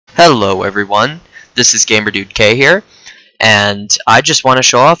Hello everyone, this is GamerDudeK here, and I just want to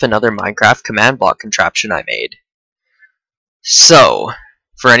show off another Minecraft command block contraption I made. So,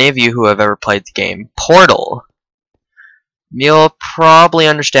 for any of you who have ever played the game Portal, you'll probably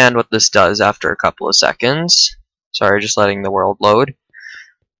understand what this does after a couple of seconds. Sorry, just letting the world load.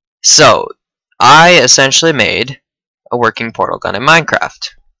 So, I essentially made a working portal gun in Minecraft.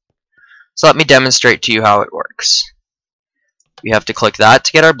 So let me demonstrate to you how it works. We have to click that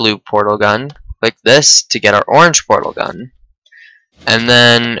to get our blue portal gun, click this to get our orange portal gun, and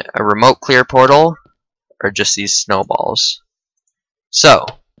then a remote clear portal, or just these snowballs. So,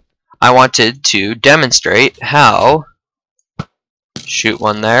 I wanted to demonstrate how shoot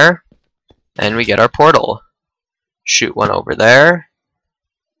one there, and we get our portal. Shoot one over there.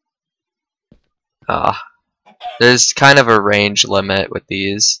 There's kind of a range limit with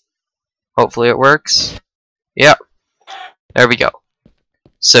these. Hopefully it works. Yep. There we go.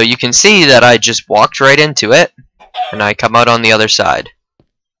 So you can see that I just walked right into it, and I come out on the other side.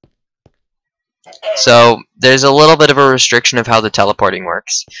 So there's a little bit of a restriction of how the teleporting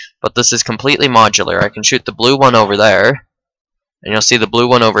works, but this is completely modular. I can shoot the blue one over there, and you'll see the blue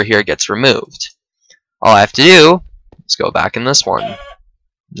one over here gets removed. All I have to do is go back in this one.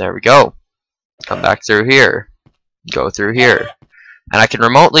 There we go. Come back through here. Go through here. And I can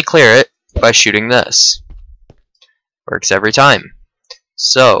remotely clear it by shooting this. Works every time.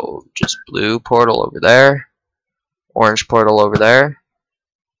 So, just blue portal over there, orange portal over there,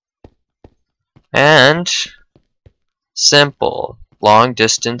 and simple long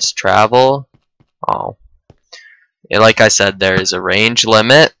distance travel. Like I said, there is a range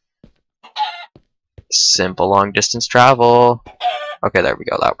limit. Simple long distance travel. Okay, there we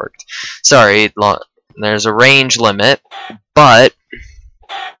go, that worked. Sorry, there's a range limit, but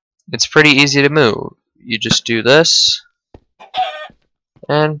it's pretty easy to move. You just do this,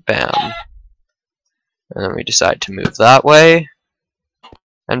 and bam. And then we decide to move that way,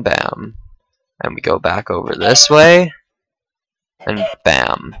 and bam. And we go back over this way, and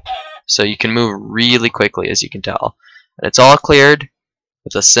bam. So you can move really quickly, as you can tell. And it's all cleared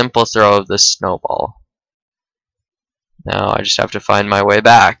with a simple throw of this snowball. Now I just have to find my way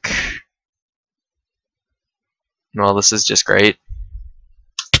back. Well, this is just great.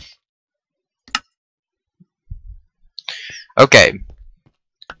 Okay,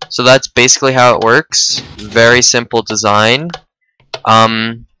 so that's basically how it works. Very simple design.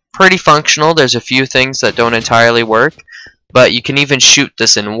 Pretty functional. There's a few things that don't entirely work, but you can even shoot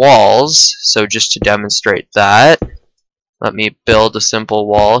this in walls. So just to demonstrate that, let me build a simple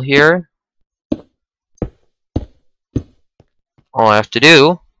wall here. All I have to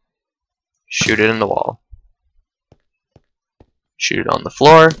do, shoot it in the wall. Shoot it on the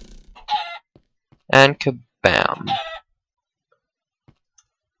floor, and kabam.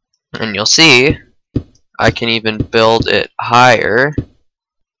 And you'll see, I can even build it higher.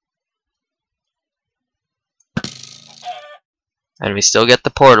 And we still get the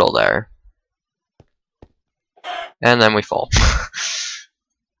portal there. And then we fall.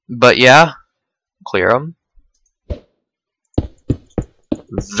 But yeah, clear them.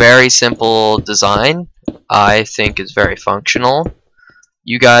 Very simple design. I think it's very functional.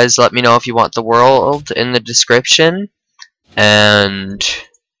 You guys let me know if you want the world in the description. And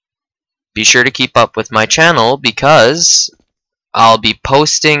be sure to keep up with my channel because I'll be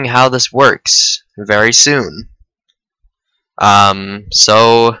posting how this works very soon.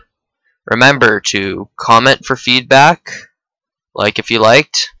 So remember to comment for feedback, like if you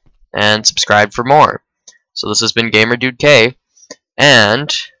liked, and subscribe for more. So this has been GamerDudeK, and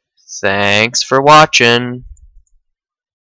thanks for watching.